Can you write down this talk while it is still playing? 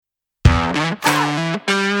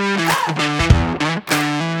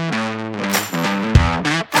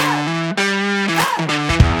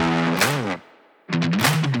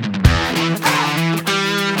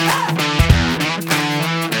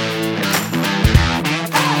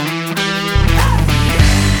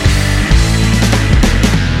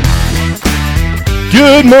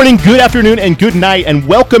Good morning, good afternoon, and good night, and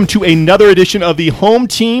welcome to another edition of the Home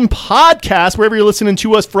Team Podcast. Wherever you're listening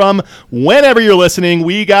to us from, whenever you're listening,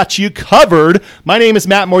 we got you covered. My name is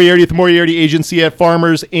Matt Moriarty at the Moriarty Agency at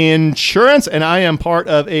Farmers Insurance, and I am part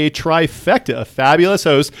of a trifecta of fabulous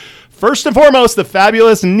hosts. First and foremost, the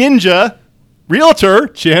fabulous ninja realtor,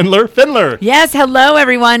 Chandler Findler. Yes, hello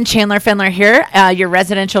everyone. Chandler Findler here, your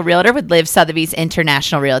residential realtor with Liv Sotheby's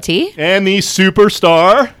International Realty. And the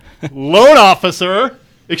superstar loan officer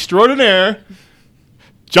extraordinaire,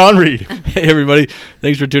 John Reed. Hey, everybody.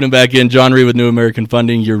 Thanks for tuning back in. John Reed with New American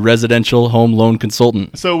Funding, your residential home loan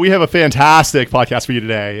consultant. So we have a fantastic podcast for you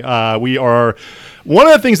today. One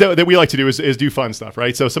of the things that we like to do is do fun stuff,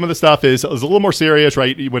 right? So some of the stuff is a little more serious,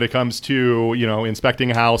 right, when it comes to,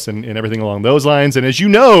 inspecting a house and everything along those lines. And as you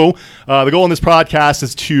know, the goal in this podcast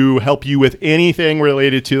is to help you with anything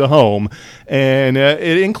related to the home. And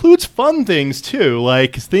it includes fun things, too,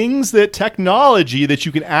 like things that technology that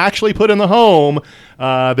you can actually put in the home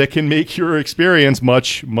that can make your experience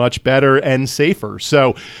much, much better and safer.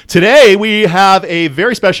 So today we have a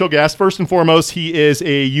very special guest. First and foremost, he is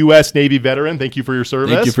a U.S. Navy veteran. Thank you for your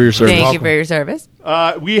service. Thank you for your service. Thank you for your service.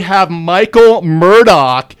 We have Michael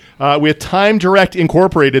Murdock with Time Direct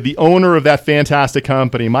Incorporated, the owner of that fantastic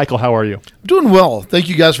company. Michael, how are you? I'm doing well. Thank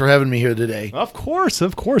you guys for having me here today. Of course.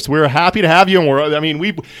 We're happy to have you. And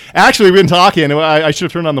we've been talking. I should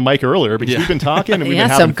have turned on the mic earlier because we've been talking and we've been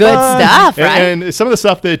having some good fun. stuff, right? And some of the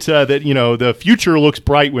stuff that the future looks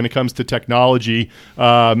bright when it comes to technology.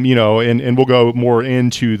 And we'll go more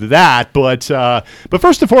into that. But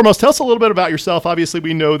first and foremost, tell us a little bit about yourself. Obviously,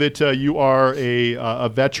 we know that you are a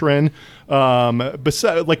veteran.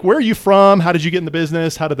 But where are you from? How did you get in the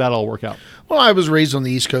business? How did that all work out? Well, I was raised on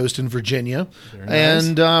the East Coast in Virginia,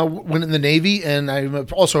 and went in the Navy, and I'm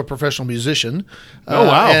also a professional musician. Oh,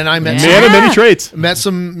 wow. And I met man of many traits. Met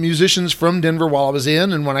some musicians from Denver while I was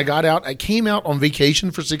in, and when I got out, I came out on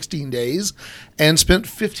vacation for 16 days and spent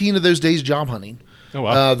 15 of those days job hunting. Oh,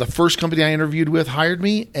 wow. The first company I interviewed with hired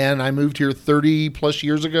me, and I moved here 30 plus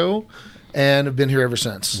years ago. And have been here ever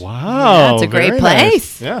since. Wow. That's a great Nice.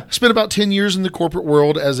 place. Yeah. Spent about 10 years in the corporate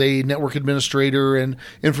world as a network administrator and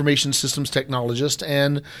information systems technologist.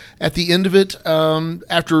 And at the end of it,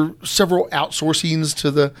 after several outsourcings to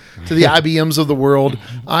the IBMs of the world,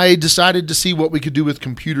 I decided to see what we could do with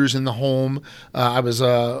computers in the home. I was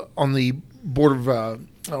on the board of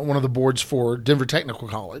one of the boards for Denver Technical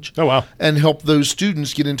College. Oh, wow. And help those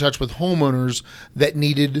students get in touch with homeowners that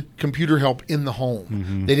needed computer help in the home.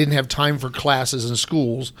 Mm-hmm. They didn't have time for classes in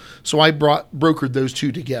schools, so I brokered those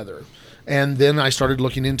two together. And then I started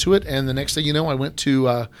looking into it, and the next thing you know, I went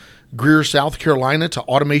to Greer, South Carolina to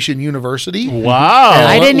Automation University. Wow.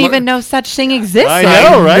 I didn't even know such thing existed. I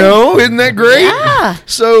know, right? No, isn't that great? Yeah.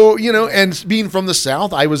 So, and being from the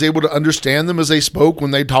South, I was able to understand them as they spoke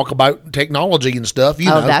when they talk about technology and stuff.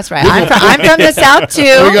 That's right. I'm from the South, too.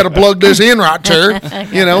 We got to plug this in right, chair.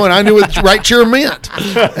 And I knew what right chair meant.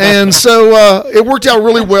 And so it worked out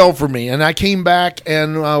really well for me. And I came back,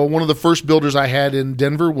 and one of the first builders I had in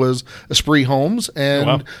Denver was Esprit Homes.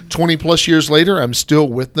 And 20 plus years later, I'm still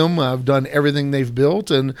with them. I've done everything they've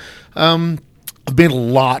built, and I've made a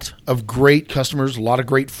lot of great customers, a lot of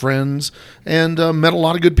great friends, and met a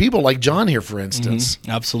lot of good people like John here, for instance.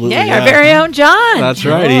 Mm-hmm. Absolutely. Yeah, our very own John. That's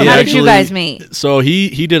right. How did you guys meet? So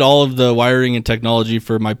he did all of the wiring and technology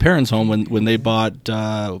for my parents' home when they bought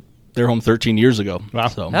their home 13 years ago. Wow.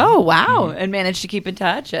 So. Oh, wow. And managed to keep in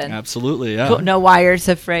touch. And Absolutely, yeah. cool. No wires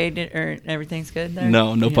afraid, or everything's good there?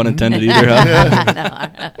 No pun intended either.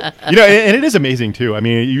 Huh? And it is amazing, too. I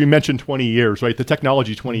mean, you mentioned 20 years, right? The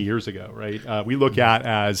technology 20 years ago, right? We look at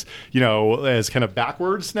as kind of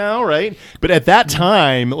backwards now, right? But at that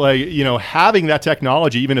time, having that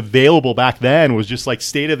technology even available back then was just like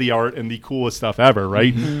state of the art and the coolest stuff ever,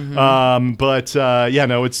 right? Mm-hmm.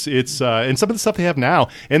 It's and some of the stuff they have now.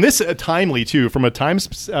 And this timely, too, from a time,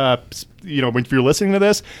 if you're listening to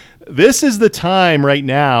this, this is the time right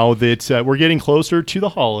now that we're getting closer to the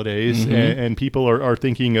holidays, and people are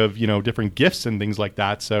thinking of different gifts and things like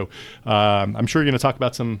that. So I'm sure you're going to talk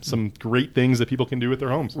about some great things that people can do with their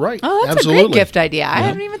homes. Right. Oh, that's Absolutely. a great gift idea. I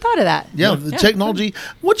haven't even thought of that. Yeah, the technology.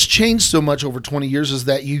 What's changed so much over 20 years is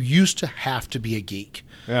that you used to have to be a geek.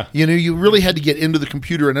 Yeah. You really had to get into the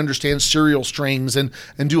computer and understand serial strings and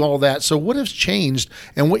do all that. So what has changed,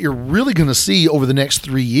 and what you're really going to see over the next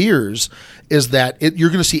 3 years is that you're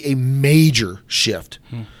going to see a major shift.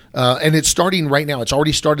 And it's starting right now. It's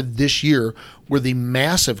already started this year, where the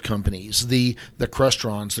massive companies, the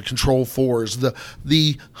Crustrons, the Control4s,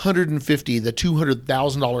 the $150,000, the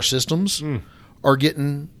 $200,000 systems are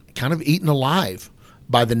getting kind of eaten alive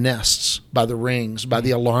by the Nests, by the Rings, by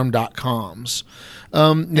the Alarm.coms.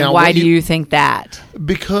 Now, why do you think that?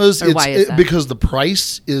 Because Because the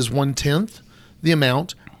price is 1/10 the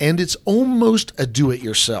amount, and it's almost a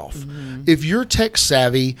do-it-yourself. Mm-hmm. If you're tech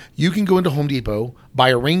savvy, you can go into Home Depot, buy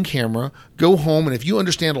a Ring camera, go home, and if you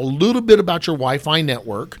understand a little bit about your Wi-Fi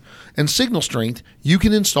network and signal strength, you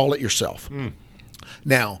can install it yourself.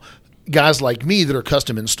 Now, guys like me that are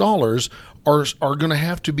custom installers are going to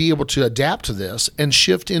have to be able to adapt to this and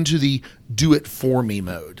shift into the do-it-for-me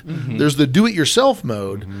mode. Mm-hmm. There's the do-it-yourself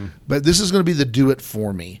mode, but this is going to be the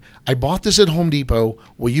do-it-for-me. I bought this at Home Depot.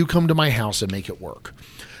 Will you come to my house and make it work?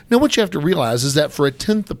 Now, what you have to realize is that for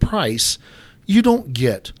 1/10 the price, you don't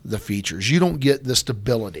get the features. You don't get the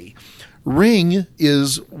stability. Ring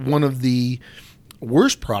is one of the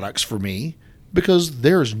worst products for me because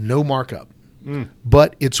there is no markup.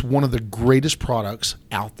 But it's one of the greatest products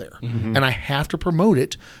out there. And I have to promote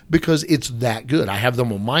it because it's that good. I have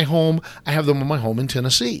them on my home. I have them on my home in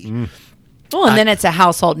Tennessee. Well, and then it's a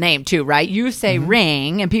household name too, right? You say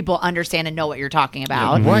Ring and people understand and know what you're talking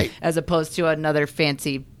about. Right. As opposed to another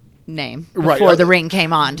fancy name Right. before the Ring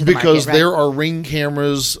came on to the market. Because right? there are Ring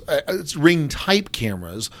cameras, it's Ring type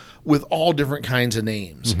cameras with all different kinds of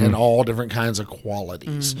names and all different kinds of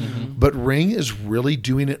qualities. But Ring is really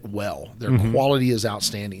doing it well. Their quality is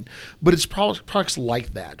outstanding. But it's products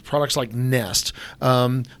like that, products like Nest,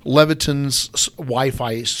 Leviton's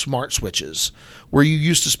Wi-Fi smart switches, where you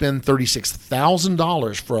used to spend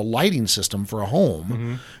 $36,000 for a lighting system for a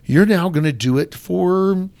home. You're now going to do it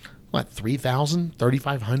for... what, 3,000,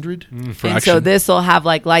 3,500? And so this will have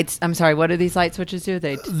like lights. I'm sorry, what do these light switches do?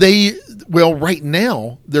 Well, right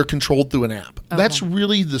now they're controlled through an app. Okay. That's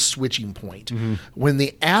really the switching point. When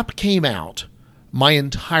the app came out, my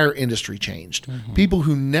entire industry changed. People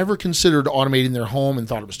who never considered automating their home and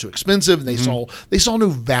thought it was too expensive, and they saw no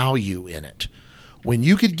value in it. When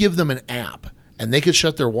you could give them an app and they could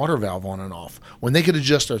shut their water valve on and off, when they could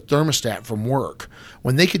adjust their thermostat from work,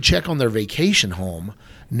 when they could check on their vacation home,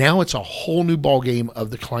 now it's a whole new ballgame of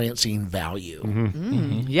the client seeing value.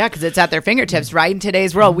 Yeah, because it's at their fingertips, right? In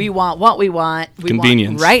today's world, we want what we want. We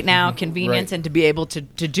Convenience. want right now, convenience, Right. and to be able to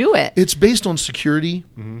do it. It's based on security.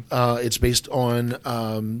 It's based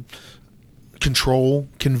on control,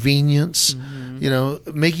 convenience.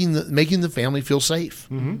 Making the family feel safe.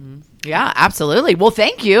 Yeah, absolutely. Well,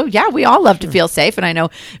 thank you. Yeah, we all love to feel safe. And I know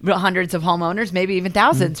hundreds of homeowners, maybe even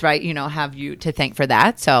thousands, right, have you to thank for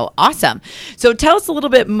that. So awesome. So tell us a little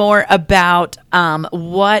bit more about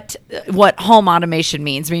what home automation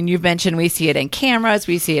means. I mean, you've mentioned we see it in cameras,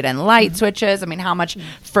 we see it in light switches. I mean, how much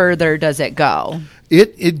further does it go?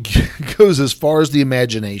 It goes as far as the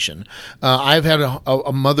imagination. I've had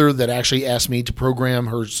a mother that actually asked me to program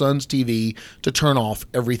her son's TV to turn off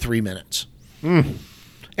every 3 minutes.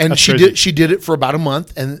 And That's she crazy. she did it for about a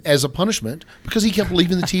month, and as a punishment, because he kept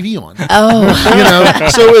leaving the TV on. Oh.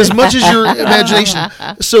 So as much as your imagination.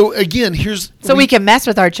 So again, we can mess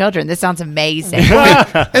with our children. This sounds amazing.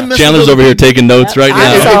 and mess Chandler's with over here taking notes right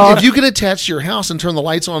now. If you can attach to your house and turn the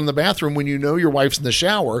lights on in the bathroom when you know your wife's in the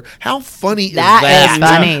shower, how funny is that? That is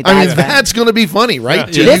funny. I mean, that's going to be funny, right?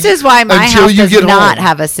 Yeah. This is why my until house you does get not home.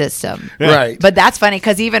 have a system. Right. But that's funny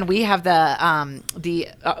because even we have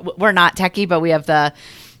we're not techie, but we have the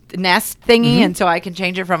Nest thingy, and so I can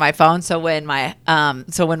change it from my phone. So when my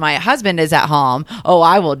husband is at home,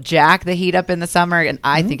 I will jack the heat up in the summer, and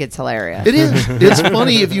I think it's hilarious. It is. It's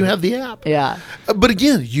funny if you have the app. Yeah. But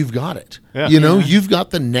again, you've got it. Yeah. You've got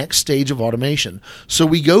the next stage of automation. So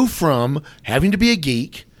we go from having to be a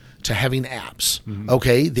geek to having apps.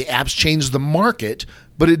 Okay, the apps change the market,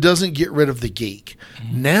 but it doesn't get rid of the geek.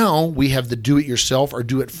 Now we have the do-it-yourself or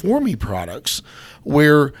do-it-for-me products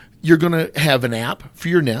where you're going to have an app for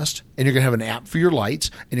your Nest, and you're going to have an app for your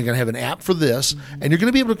lights, and you're going to have an app for this, and you're going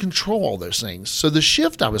to be able to control all those things. So the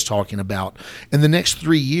shift I was talking about in the next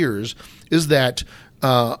 3 years is that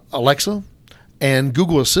Alexa and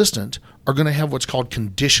Google Assistant are going to have what's called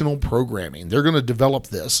conditional programming. They're going to develop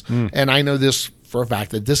this, and I know this for a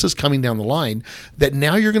fact that this is coming down the line, that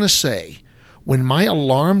now you're going to say, when my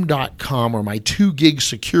Alarm.com or my 2 gig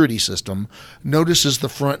security system notices the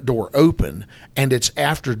front door open and it's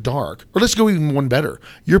after dark, or let's go even one better,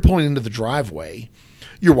 you're pulling into the driveway,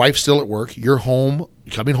 your wife's still at work, you're home,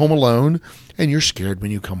 coming home alone, and you're scared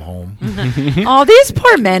when you come home. Oh, these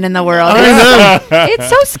poor men in the world. It's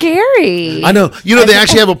so scary. I know. They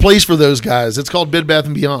actually have a place for those guys. It's called Bed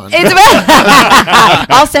Bath & Beyond.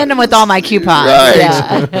 I'll send them with all my coupons. Right.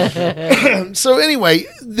 Yeah. So anyway,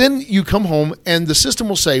 then you come home and the system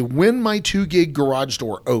will say, when my 2 gig garage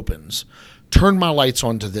door opens, turn my lights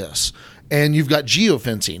on to this. And you've got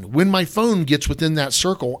geofencing. When my phone gets within that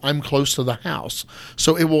circle, I'm close to the house.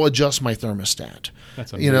 So it will adjust my thermostat.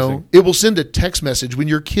 That's You know, amazing. it will send a text message when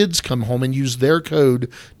your kids come home and use their code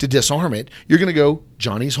to disarm it. You're going to go,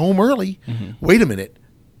 Johnny's home early. Wait a minute.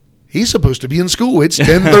 He's supposed to be in school. It's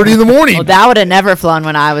 10:30 in the morning. Well, that would have never flown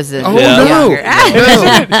when I was Oh, younger.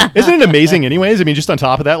 no. Isn't it amazing anyways? I mean, just on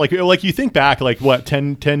top of that, like you think back, like what,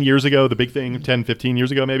 10 years ago, the big thing, 10, 15 years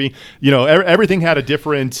ago, maybe, everything had a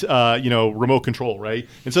different, remote control, right?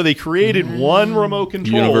 And so they created one remote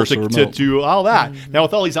control Universal to remote. do all that. Now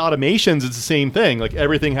with all these automations, it's the same thing. Like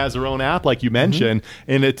everything has their own app, like you mentioned,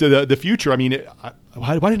 and it's the future. I mean,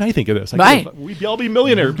 why didn't I think of this? Right. We'd all be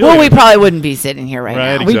millionaire. Well, we probably wouldn't be sitting here right,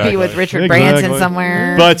 Right, now. We'd exactly. be with Richard Exactly. Branson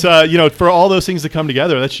somewhere. But for all those things to come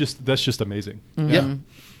together, that's just amazing. Yeah.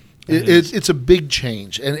 It's a big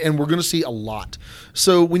change, and we're going to see a lot.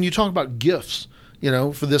 So when you talk about gifts,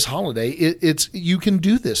 for this holiday, it's you can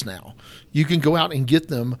do this now. You can go out and get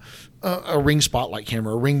them a Ring spotlight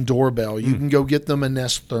camera, a Ring doorbell. You can go get them a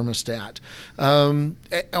Nest thermostat,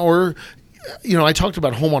 or I talked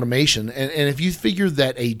about home automation, and if you figure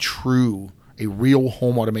that a real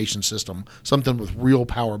home automation system, something with real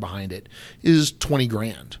power behind it, is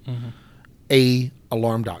 $20,000. A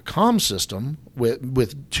alarm.com system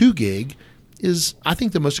with 2 gig is, I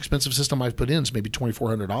think, the most expensive system I've put in is maybe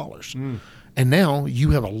 $2,400. And now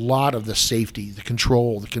you have a lot of the safety, the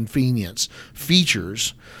control, the convenience,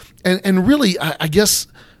 features. And really, I guess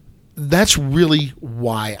that's really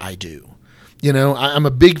why I do. I'm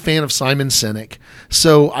a big fan of Simon Sinek.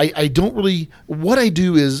 So I don't really, what I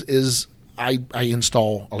do is I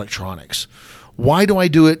install electronics. Why do I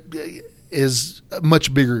do it is a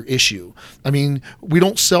much bigger issue. I mean, we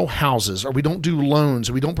don't sell houses, or we don't do loans,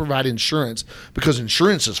 or we don't provide insurance because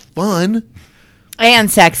insurance is fun.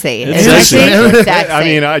 And sexy. It's Sexy. sexy. Sexy. I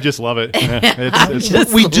mean, I just love it.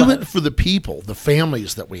 We do it for the people, the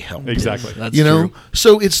families that we help. Exactly. That's true.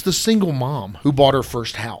 So it's the single mom who bought her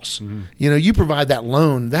first house. You provide that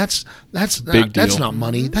loan. That's Big deal. that's not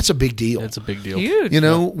money. That's a big deal. It's a big deal. Huge.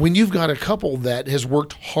 When you've got a couple that has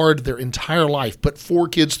worked hard their entire life, put 4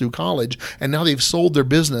 kids through college, and now they've sold their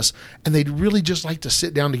business, and they'd really just like to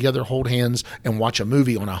sit down together, hold hands, and watch a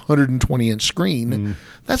movie on a 120-inch screen.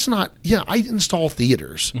 That's not, I install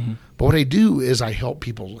theaters, but what I do is I help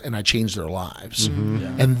people and I change their lives.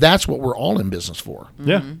 And that's what we're all in business for.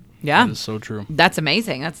 Yeah. Yeah. That is so true. That's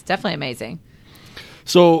amazing. That's definitely amazing.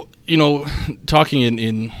 So, talking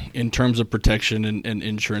in terms of protection and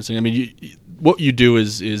insurance, I mean, what you do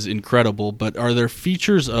is incredible, but are there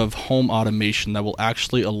features of home automation that will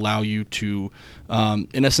actually allow you to,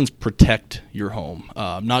 in essence, protect your home?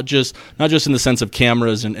 Not just in the sense of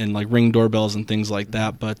cameras and like Ring doorbells and things like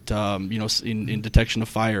that, but, in detection of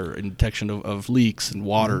fire, in detection of leaks and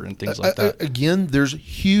water and things like that. Again, there's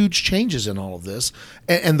huge changes in all of this,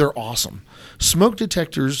 and they're awesome. Smoke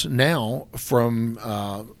detectors now from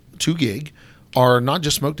 2 gig are not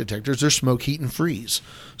just smoke detectors, they're smoke, heat, and freeze.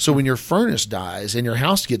 So when your furnace dies and your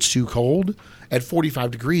house gets too cold, at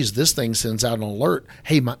 45 degrees, this thing sends out an alert,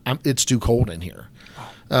 hey, it's too cold in here.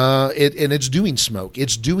 And it's doing smoke,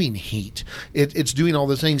 it's doing heat, it's doing all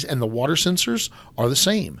the things, and the water sensors are the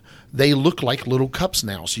same. They look like little cups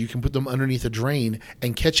now, so you can put them underneath a drain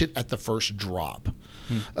and catch it at the first drop.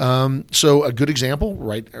 So a good example,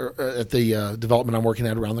 right at the development I'm working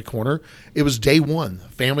at around the corner, it was day 1.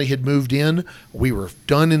 Family had moved in. We were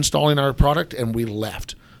done installing our product, and we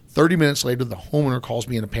left. 30 minutes later, the homeowner calls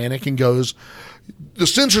me in a panic and goes, the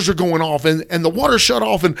sensors are going off, and the water shut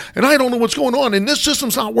off, and I don't know what's going on, and this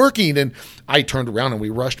system's not working. And I turned around, and we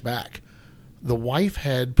rushed back. The wife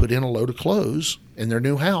had put in a load of clothes in their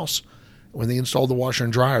new house. When they installed the washer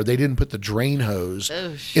and dryer, they didn't put the drain hose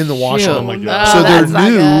in the washer. Oh, my God. So that's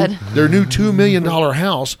their new $2 million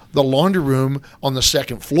house, the laundry room on the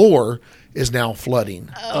 2nd floor is now flooding.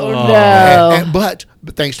 Oh, no. But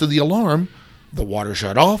thanks to the alarm, the water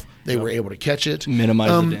shut off. They were able to catch it.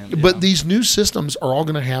 Minimize the damage. But these new systems are all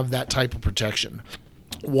going to have that type of protection.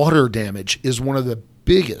 Water damage is one of the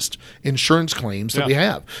biggest insurance claims that we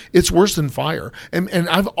have. It's worse than fire. And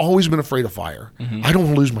I've always been afraid of fire. I don't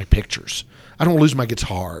want to lose my pictures. I don't lose my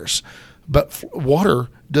guitars. But water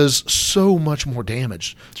does so much more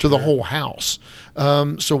damage to the whole house.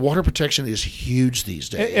 So water protection is huge these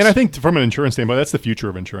days. And I think from an insurance standpoint, that's the future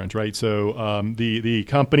of insurance, right? So the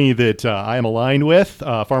company that I am aligned with,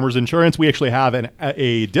 Farmers Insurance, we actually have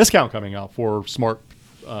a discount coming out for smart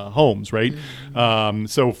homes, right?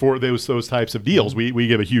 So for those types of deals, we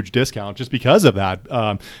give a huge discount just because of that.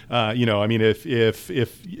 I mean, if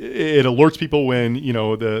it alerts people when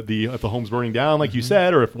if the home's burning down, like you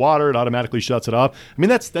said, or if water, it automatically shuts it off. I mean,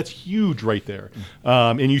 that's huge right there,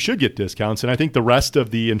 and you should get discounts. And I think the rest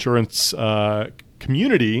of the insurance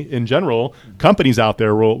community in general, companies out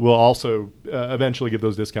there will also eventually give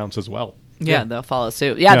those discounts as well. Yeah, they'll follow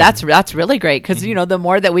suit. Yeah, that's really great because the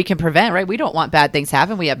more that we can prevent, right? We don't want bad things to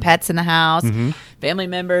happen. We have pets in the house, family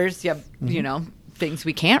members. You have, things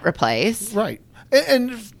we can't replace. Right.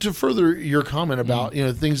 And to further your comment about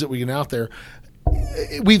things that we get out there,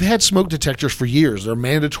 we've had smoke detectors for years. They're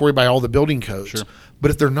mandatory by all the building codes. Sure.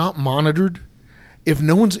 But if they're not monitored, if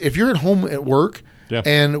you're at home at work. Yeah.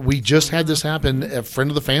 And we just had this happen. A friend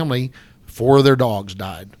of the family, 4 of their dogs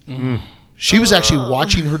died. She was actually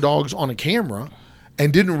watching her dogs on a camera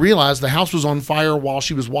and didn't realize the house was on fire while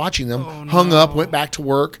she was watching them, hung up, went back to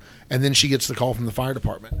work, and then she gets the call from the fire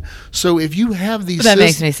department. So if you have these that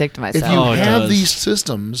makes me sick to myself. If you have these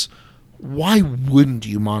systems, why wouldn't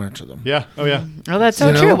you monitor them? Yeah. Oh, yeah. Oh, that's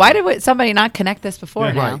so true. Why did somebody not connect this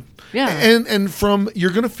before now? Right. Yeah. And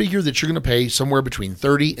you're going to figure that you're going to pay somewhere between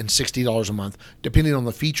 $30 and $60 a month, depending on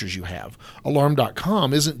the features you have.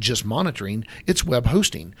 Alarm.com isn't just monitoring, it's web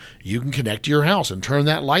hosting. You can connect to your house and turn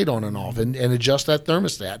that light on and off and adjust that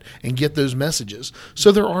thermostat and get those messages.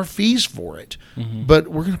 So there are fees for it, but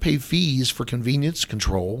we're going to pay fees for convenience,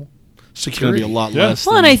 control, security. It's going to be a lot less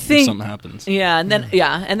and I think, if something happens. And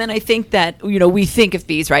then I think that we think of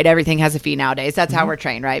fees, right? Everything has a fee nowadays. That's how we're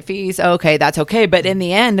trained, right? Fees, okay, that's okay. But in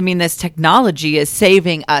the end, I mean, this technology is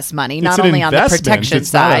saving us money, not only on the protection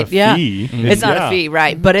side. It's not a fee,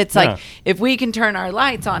 right? But it's like if we can turn our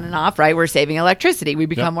lights on and off, right? We're saving electricity. We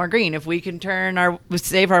become more green. If we can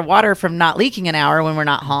save our water from not leaking an hour when we're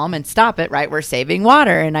not home and stop it, right? We're saving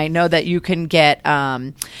water. And I know that you can get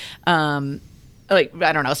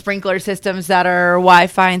sprinkler systems that are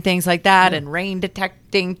Wi-Fi and things like that, and rain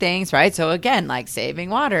detecting things, right? So again, like saving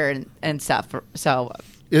water and stuff. So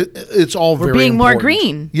it's all we're very being important. more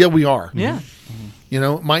green. Yeah, we are. Yeah.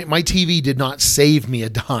 My TV did not save me a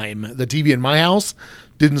dime. The TV in my house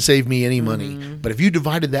didn't save me any money. But if you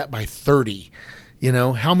divided that by 30,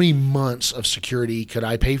 how many months of security could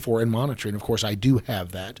I pay for in monitoring? Of course, I do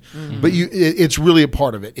have that. But it's really a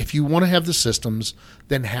part of it. If you want to have the systems,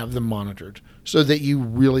 then have them monitored so that you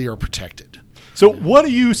really are protected. So what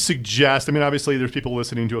do you suggest? I mean, obviously, there's people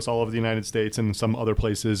listening to us all over the United States and some other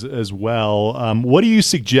places as well. What do you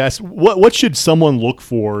suggest? What should someone look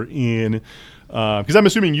for in because I'm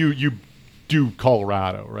assuming you do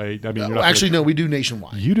Colorado, right? I mean, no, we do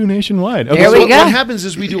nationwide. You do nationwide. Okay. There we go. What happens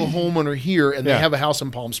is we do a homeowner here, and they have a house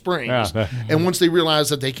in Palm Springs. And once they realize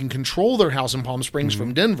that they can control their house in Palm Springs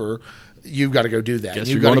from Denver, you've got to go do that. Guess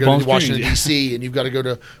you've got to go to Washington, D.C., and you've got to go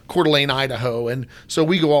to Coeur d'Alene, Idaho. And so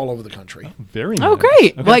we go all over the country. Very nice. Oh,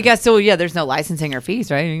 great. Okay. Well, I guess so. Yeah, there's no licensing or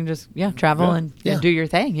fees, right? You can just travel and do your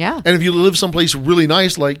thing. Yeah. And if you live someplace really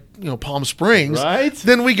nice, like Palm Springs, right?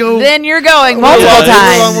 Then we go. Then you're going multiple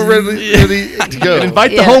times. We're ready to go. And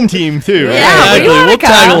invite the home team too. Yeah, right? we'll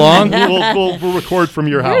tag along. We'll record from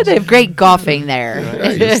your house. They have great golfing there.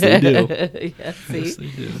 Right. Yes, they do. Yes, they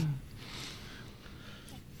do.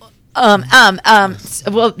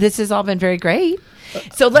 Well, this has all been very great.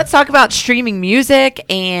 So let's talk about streaming music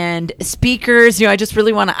and speakers. I just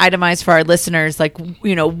really want to itemize for our listeners,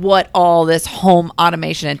 what all this home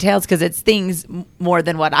automation entails, because it's things more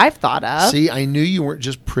than what I've thought of. See, I knew you weren't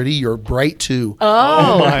just pretty; you're bright too.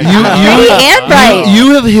 Oh, my pretty and bright.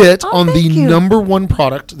 You have hit on the number one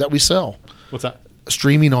product that we sell. What's that?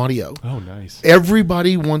 Streaming audio. Oh, nice.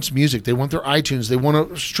 Everybody wants music. They want their iTunes. They want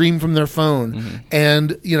to stream from their phone.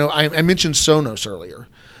 And, I mentioned Sonos earlier.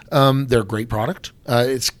 They're a great product.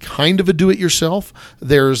 It's kind of a do-it-yourself.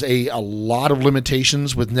 There's a lot of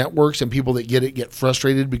limitations with networks, and people that get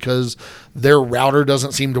frustrated because their router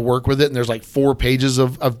doesn't seem to work with it, and there's like 4 pages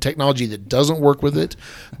of technology that doesn't work with it.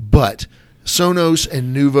 But Sonos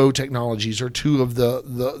and Nuvo Technologies are 2 of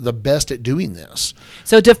the best at doing this.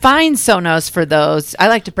 So define Sonos for those. I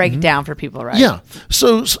like to break it down for people, right? Yeah.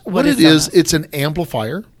 So what it is, Sonos? it's an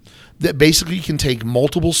amplifier that basically can take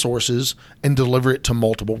multiple sources and deliver it to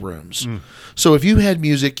multiple rooms. So if you had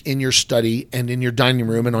music in your study and in your dining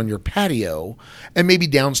room and on your patio and maybe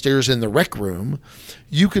downstairs in the rec room,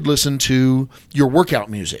 you could listen to your workout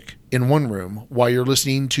music in one room while you're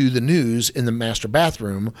listening to the news in the master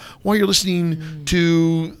bathroom, while you're listening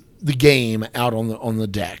to the game out on the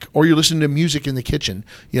deck, or you're listening to music in the kitchen.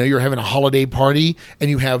 You're having a holiday party and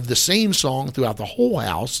you have the same song throughout the whole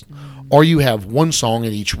house, or you have one song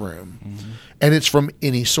in each room. And it's from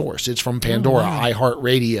any source. It's from Pandora,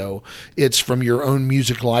 iHeartRadio. It's from your own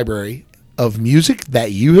music library of music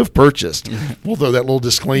that you have purchased. We'll throw that little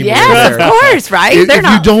disclaimer in Yes, there. of course, right? If, They're if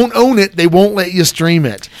not. you don't own it, they won't let you stream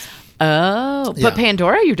it. Oh, Yeah. but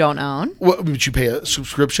Pandora you don't own. Well, but you pay a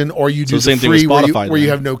subscription, or you do same the thing with free where Spotify where you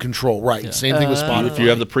then. have no control. Right. Same thing with Spotify. If you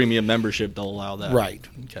have the premium membership, they'll allow that. Right.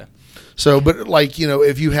 Okay. So, but like,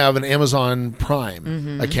 if you have an Amazon Prime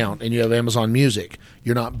Mm-hmm. account and you have Amazon Music,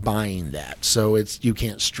 you're not buying that. So you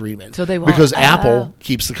can't stream it. So they won't. Because Oh. Apple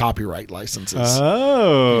keeps the copyright licenses.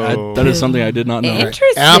 Oh. That is something I did not know.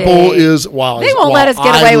 Interesting. Apple is wild. They won't let us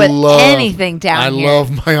get away with anything down here. I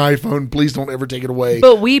love my iPhone. Please don't ever take it away.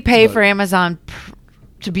 But we pay for Amazon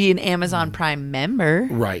to be an Amazon Prime member.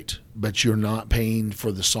 Right. But you're not paying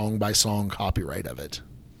for the song by song copyright of it.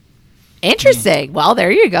 Interesting. Well,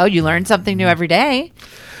 there you go. You learn something new every day.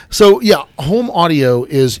 So yeah, home audio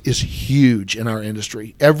is huge in our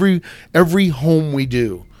industry. Every home we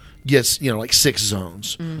do gets like 6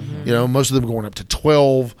 zones. Most of them going up to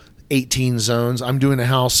 12, 18 zones. I'm doing a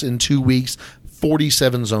house in 2 weeks,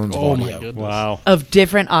 47 zones of Oh my audio. goodness. Wow. Of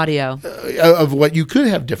different audio. Of what you could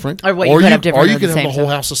have different, Or what you could have different or you or could the have the same whole zone.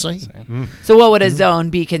 house the same. So what would a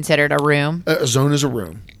zone be considered? A room? A zone is a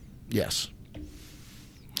room. Yes.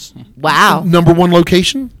 Wow. Number 1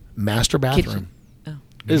 location, master bathroom.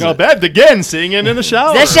 Now, Bev again singing in the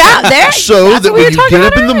shower. The shout there. So That's that what we when were you talking get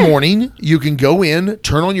up about in the earlier. morning, you can go in,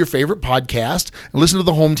 turn on your favorite podcast, and listen to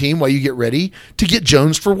the home team while you get ready to get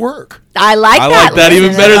Jones for work. I like I that. like that even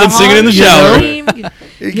Listen better to than singing in the home shower. team.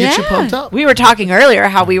 It gets you pumped up. We were talking earlier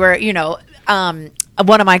how we were,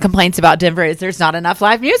 one of my complaints about Denver is there's not enough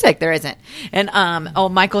live music. There isn't. And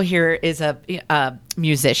Michael here is a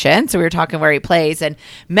musician, so we were talking where he plays, and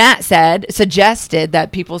Matt suggested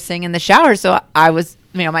that people sing in the shower. So I was,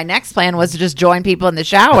 my next plan was to just join people in the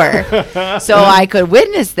shower, so I could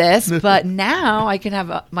witness this. But now I can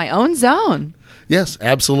have my own zone. Yes,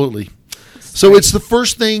 absolutely. So it's the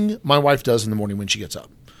first thing my wife does in the morning when she gets up.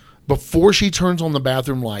 Before she turns on the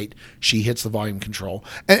bathroom light, she hits the volume control.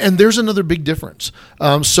 And there's another big difference.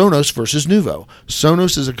 Sonos versus Nuvo.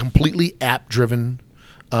 Sonos is a completely app-driven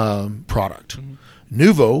product.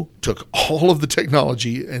 Nuvo took all of the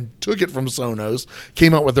technology and took it from Sonos,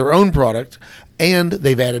 came out with their own product, and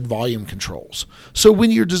they've added volume controls. So when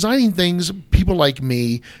you're designing things, people like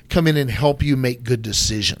me come in and help you make good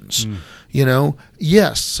decisions.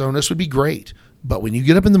 Yes, Sonos would be great. But when you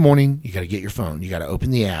get up in the morning, you got to get your phone. You got to open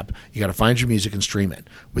the app. You got to find your music and stream it.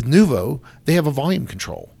 With Nuvo, they have a volume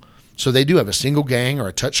control. So they do have a single gang or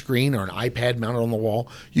a touch screen or an iPad mounted on the wall.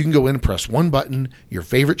 You can go in and press one button. Your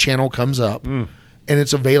favorite channel comes up. And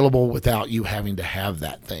it's available without you having to have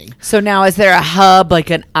that thing. So now is there a hub, like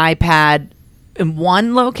an iPad in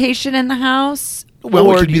one location in the house? Well,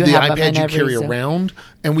 Or it could do be you the have them iPad in you every carry zone? around.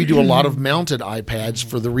 And we do a lot of mounted iPads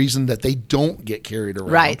for the reason that they don't get carried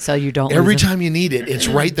around. Right, so you don't Every lose them. time you need it, it's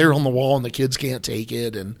right there on the wall and the kids can't take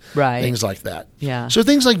it and Right. things like that. Yeah. So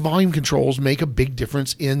things like volume controls make a big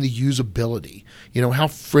difference in the usability. How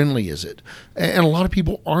friendly is it? And a lot of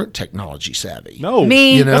people aren't technology savvy. No.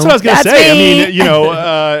 Me. That's what I was going to That's say. me.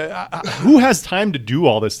 I mean, who has time to do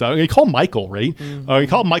all this stuff? You call Michael, right? You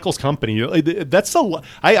call Michael's company. That's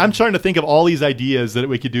I'm starting to think of all these ideas that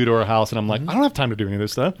we could do to our house, and I'm like, I don't have time to do any of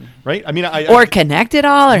this stuff, right? I mean, Or connect it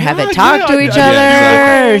all, or have it talk to each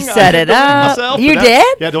I other, or did set it up. myself, You but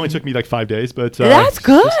did? Yeah, it only took me like 5 days, but That's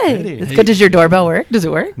good. kidding. That's good. Does your doorbell work? Does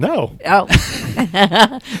it work? No, Oh, doesn't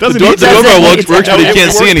The need to. doorbell works, No, but you it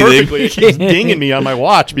can't see worked anything. perfectly. It keeps dinging me on my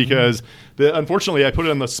watch because, unfortunately, I put it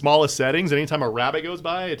on the smallest settings, and anytime a rabbit goes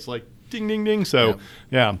by, it's like ding, ding, ding. So,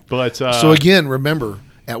 yeah. But So again, remember,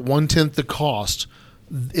 at 1/10 the cost,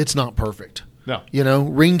 it's not perfect. No.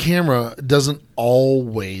 Ring camera doesn't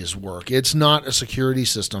always work. It's not a security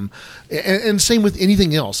system. And same with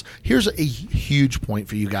anything else. Here's a huge point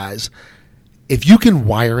for you guys. If you can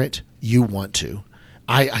wire it, you want to.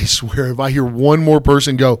 I swear, if I hear one more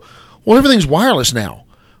person go, well, everything's wireless now.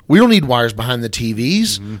 We don't need wires behind the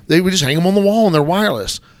TVs. We just hang them on the wall and they're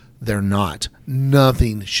wireless. They're not.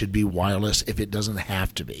 Nothing should be wireless if it doesn't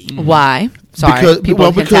have to be. why? Sorry,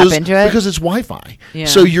 people can tap into it. Because it's Wi-Fi. Yeah.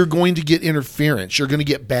 So you're going to get interference. You're going to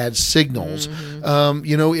get bad signals.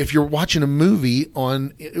 If you're watching a movie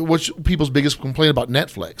on what's people's biggest complaint about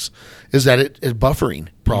Netflix is that it buffering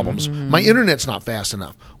problems. My internet's not fast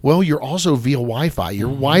enough. Well, you're also via Wi-Fi. Your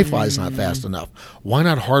Wi-Fi is not fast enough. Why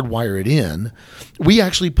not hardwire it in? We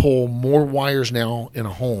actually pull more wires now in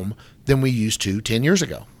a home than we used to 10 years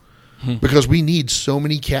ago. because we need so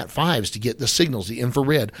many Cat 5s to get the signals, the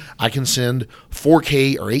infrared. I can send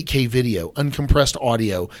 4K or 8K video, uncompressed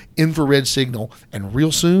audio, infrared signal, and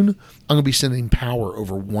real soon I'm going to be sending power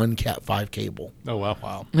over one Cat 5 cable. Oh,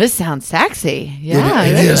 wow. This sounds sexy. Yeah,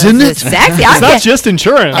 It is, this isn't is it? sexy. It's not just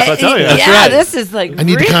insurance, I'll tell you. Yeah, this is like. I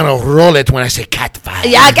need to kind of roll it when I say Cat 5.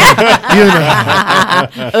 Yeah, I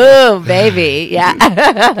got. You know. Oh, baby. Yeah.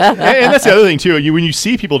 And that's the other thing too. When you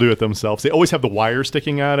see people do it themselves, they always have the wire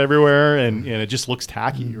sticking out everywhere, and it just looks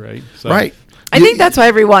tacky, right? So, Right. I think that's why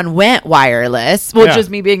everyone went wireless. Well, Yeah. just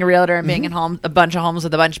me being a realtor and being in a bunch of homes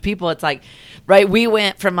with a bunch of people. It's like, right, we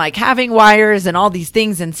went from like having wires and all these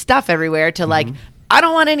things and stuff everywhere to like, I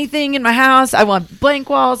don't want anything in my house. I want blank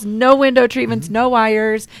walls, no window treatments, no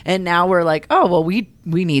wires. And now we're like, oh, well, we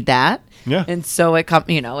need that. Yeah. And so it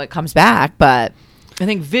comes back. But I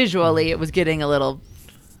think visually it was getting a little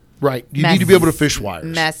Right. You need to be able to fish wires.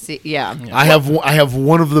 messy. Yeah. I have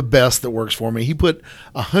one of the best that works for me. He put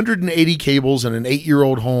 180 cables in an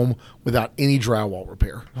 8-year-old home without any drywall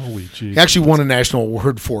repair. Holy jeez. He actually won a national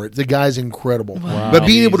award for it. The guy's incredible. Wow. But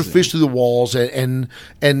being able to Amazing. fish through the walls and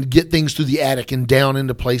get things through the attic and down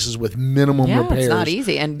into places with minimum Yeah, repairs. it's not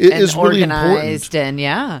easy and is really organized important. and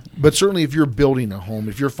yeah. But certainly if you're building a home,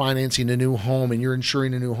 if you're financing a new home and you're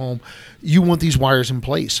insuring a new home, you want these wires in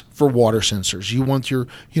place for water sensors. You want your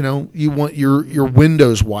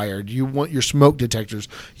windows wired. You want your smoke detectors.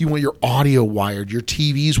 You want your audio wired, your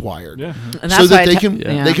TVs wired. Yeah. And So that's why that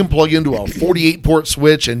I they can plug into a 48-port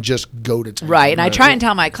switch and just go to town. Right. And I try and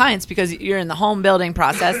tell my clients because you're in the home building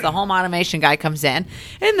process, the home automation guy comes in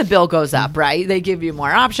and the bill goes up, right? They give you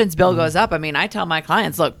more options, bill goes up. I mean, I tell my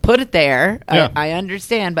clients, look, put it there. Yeah. I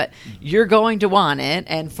understand, but you're going to want it.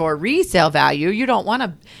 And for resale value, you don't want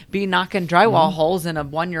to be knocking drywall holes in a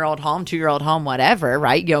 1-year-old home, 2-year-old home, whatever,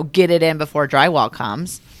 right? Get it in before drywall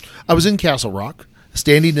comes. I was in Castle Rock,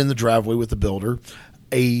 standing in the driveway with the builder.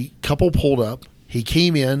 A couple pulled up. He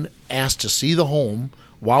came in, asked to see the home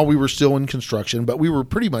while we were still in construction, but we were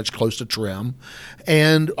pretty much close to trim.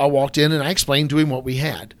 And I walked in and I explained to him what we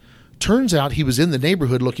had. Turns out he was in the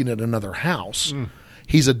neighborhood looking at another house.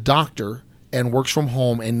 He's a doctor and works from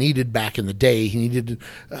home and needed back in the day, he needed...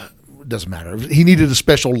 doesn't matter. He needed a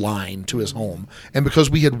special line to his home. And because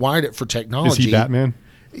we had wired it for Is technology... he Batman?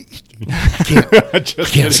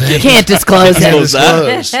 Can't say. Can't disclose it.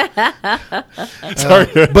 Disclose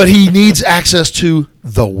Sorry. But he needs access to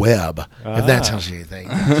the web, if that tells you anything.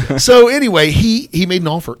 So anyway, he made an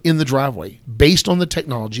offer in the driveway based on the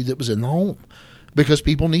technology that was in the home because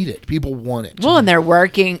people need it. People want it. Well, and they're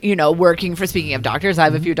working for, speaking of doctors, I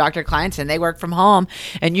have a few doctor clients and they work from home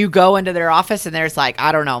and you go into their office and there's like,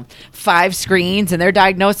 I don't know, 5 screens and they're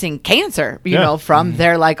diagnosing cancer, from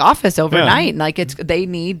their like office overnight. And like they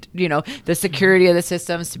need, the security of the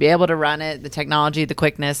systems to be able to run it, the technology, the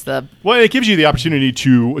quickness, Well, it gives you the opportunity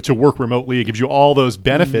to work remotely. It gives you all those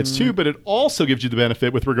benefits too, but it also gives you the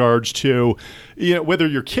benefit with regards to, whether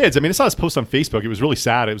your kids. I mean, I saw this post on Facebook. It was really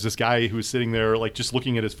sad. It was this guy who was sitting there, like just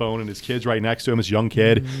looking at his phone, and his kid's right next to him, this young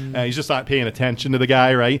kid. He's just not paying attention to the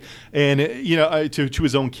guy, right? And to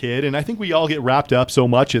his own kid. And I think we all get wrapped up so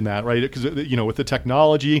much in that, right? Because with the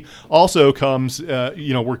technology also comes,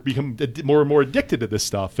 we're become more and more addicted to this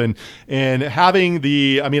stuff, and having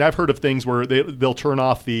the. I mean, I've heard of things where they'll turn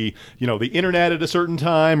off the the internet at a certain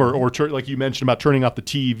time, or like you mentioned about turning off the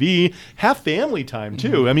TV. Have family time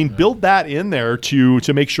too. I mean, build that in there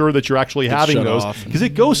to make sure that you're actually having shut those, off. because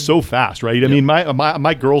it goes so fast, right? I mean,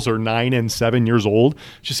 my girls are 9 and 7 years old. It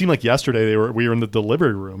just seemed like yesterday we were in the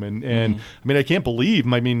delivery room, and I mean, I can't believe.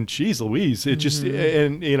 I mean, geez, Louise, it just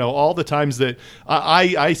and all the times that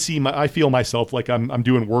I feel myself like I'm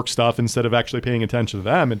doing work stuff instead of actually paying attention to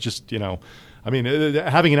them, and just I mean,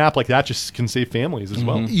 having an app like that just can save families as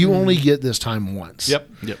well. You only get this time once.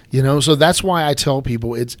 Yep. So that's why I tell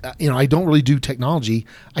people it's I don't really do technology.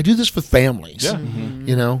 I do this for families.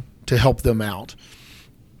 Yeah. To help them out.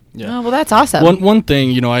 Yeah. Oh, well, that's awesome. One thing,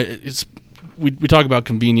 we talk about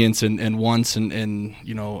convenience and wants and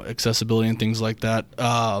accessibility and things like that.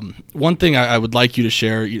 One thing I would like you to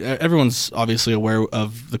share. Everyone's obviously aware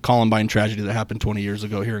of the Columbine tragedy that happened 20 years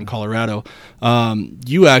ago here in Colorado.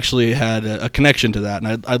 You actually had a connection to that,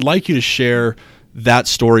 and I'd like you to share that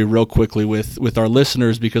story real quickly with our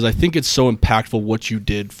listeners, because I think it's so impactful what you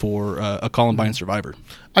did for a Columbine survivor.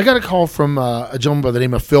 I got a call from a gentleman by the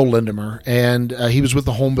name of Phil Lindemer, and he was with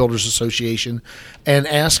the Home Builders Association, and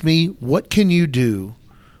asked me, what can you do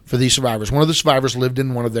for these survivors? One of the survivors lived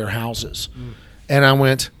in one of their houses. And I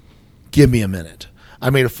went, give me a minute. I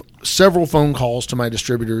made several phone calls to my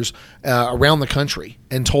distributors around the country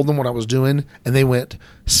and told them what I was doing, and they went,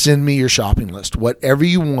 send me your shopping list. Whatever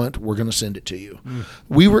you want, we're going to send it to you.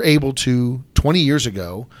 We were able to, 20 years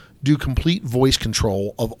ago, do complete voice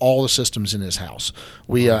control of all the systems in his house.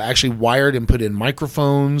 We actually wired and put in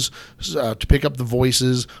microphones to pick up the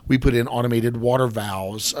voices. We put in automated water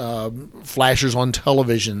valves, flashers on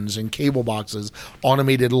televisions and cable boxes,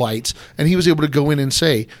 automated lights. And he was able to go in and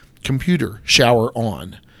say, computer, shower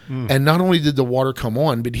on. And not only did the water come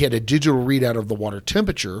on, but he had a digital readout of the water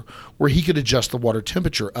temperature where he could adjust the water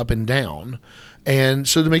temperature up and down. And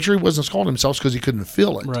so to make sure he wasn't scalding himself because he couldn't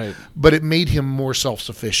feel it. Right. But it made him more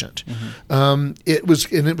self-sufficient. It was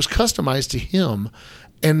customized to him.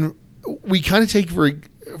 And we kind of take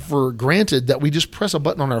for granted that we just press a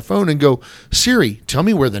button on our phone and go, Siri, tell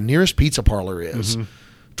me where the nearest pizza parlor is.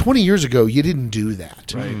 20 years ago, you didn't do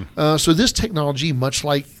that. Right. So this technology, much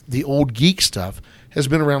like the old geek stuff, has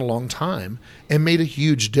been around a long time and made a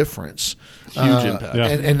huge difference. Huge impact. Yeah.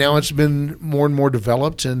 And now it's been more and more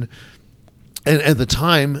developed. And at the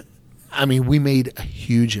time, I mean, we made a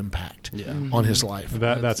huge impact on his life. That's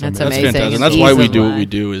amazing. That's Amazing. fantastic. And that's why we do what Easily. we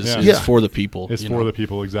do is Yeah. for the people. It's for the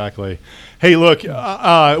people, exactly. Hey, look,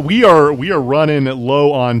 we are running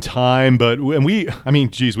low on time, we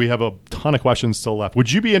have a ton of questions still left.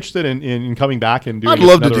 Would you be interested in coming back and doing I'd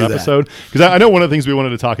love to another do that. episode? Because I know one of the things we wanted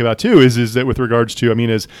to talk about too is that with regards to,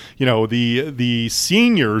 the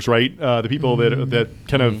seniors, right? The people that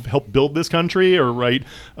kind of help build this country, or right,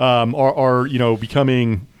 are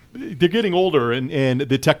becoming. They're getting older, and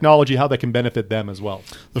the technology, how that can benefit them as well.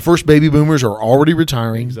 The first baby boomers are already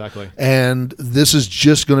retiring. Exactly. And this is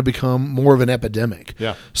just going to become more of an epidemic.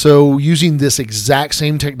 Yeah. So using this exact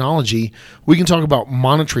same technology, we can talk about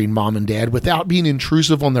monitoring mom and dad without being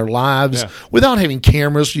intrusive on their lives, without having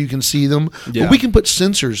cameras so you can see them. Yeah. But we can put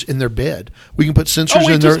sensors in their bed. We can put sensors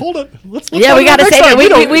in their... hold it. Let's Yeah, we got to say that.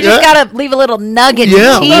 We just got to leave a little nugget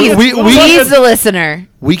Yeah, to tease, we tease the listener.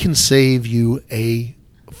 We can save you a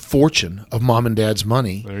fortune of mom and dad's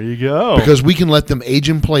money. There you go. Because we can let them age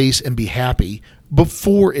in place and be happy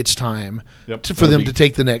before it's time for them to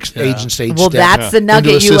take the next age and stage Well, step. that's the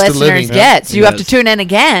nugget into you assisted listeners living. get. So you have to Yes. tune in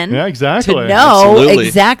again Yeah, exactly. to know Absolutely.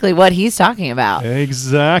 exactly what he's talking about.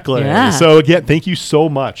 Exactly. Yeah. So again, thank you so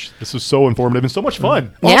much. This was so informative and so much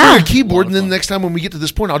fun. I'll Yeah. do a keyboard, and then next time when we get to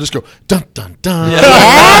this point, I'll just go dun dun dun.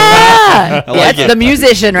 Yeah, like that's it. the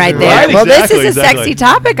musician right there. Right, Well, this exactly, is a sexy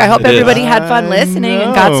topic. I hope It is. everybody had fun listening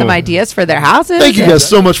and got some know. ideas for their houses. Thank you And- guys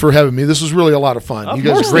so much for having me. This was really a lot of fun. You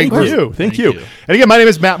guys are great Thank group. you. Thank Thank you. you. And again, my name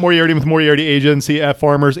is Matt Moriarty with Moriarty Agency at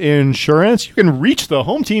Farmers Insurance. You can reach the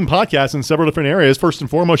Home Team podcast in several different areas. First and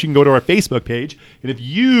foremost, you can go to our Facebook page. And if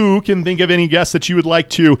you can think of any guests that you would like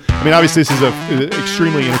to, obviously this is an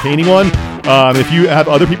extremely entertaining one. If you have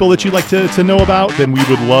other people that you'd like to know about, then we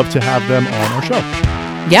would love to have them on our show.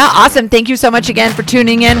 Yeah, awesome. Thank you so much again for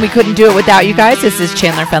tuning in. We couldn't do it without you guys. This is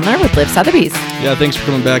Chandler Fendler with Live Sotheby's. Yeah, thanks for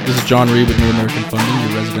coming back. This is John Reed with New American Funding,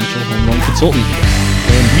 your residential home loan consultant.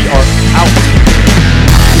 And we are out.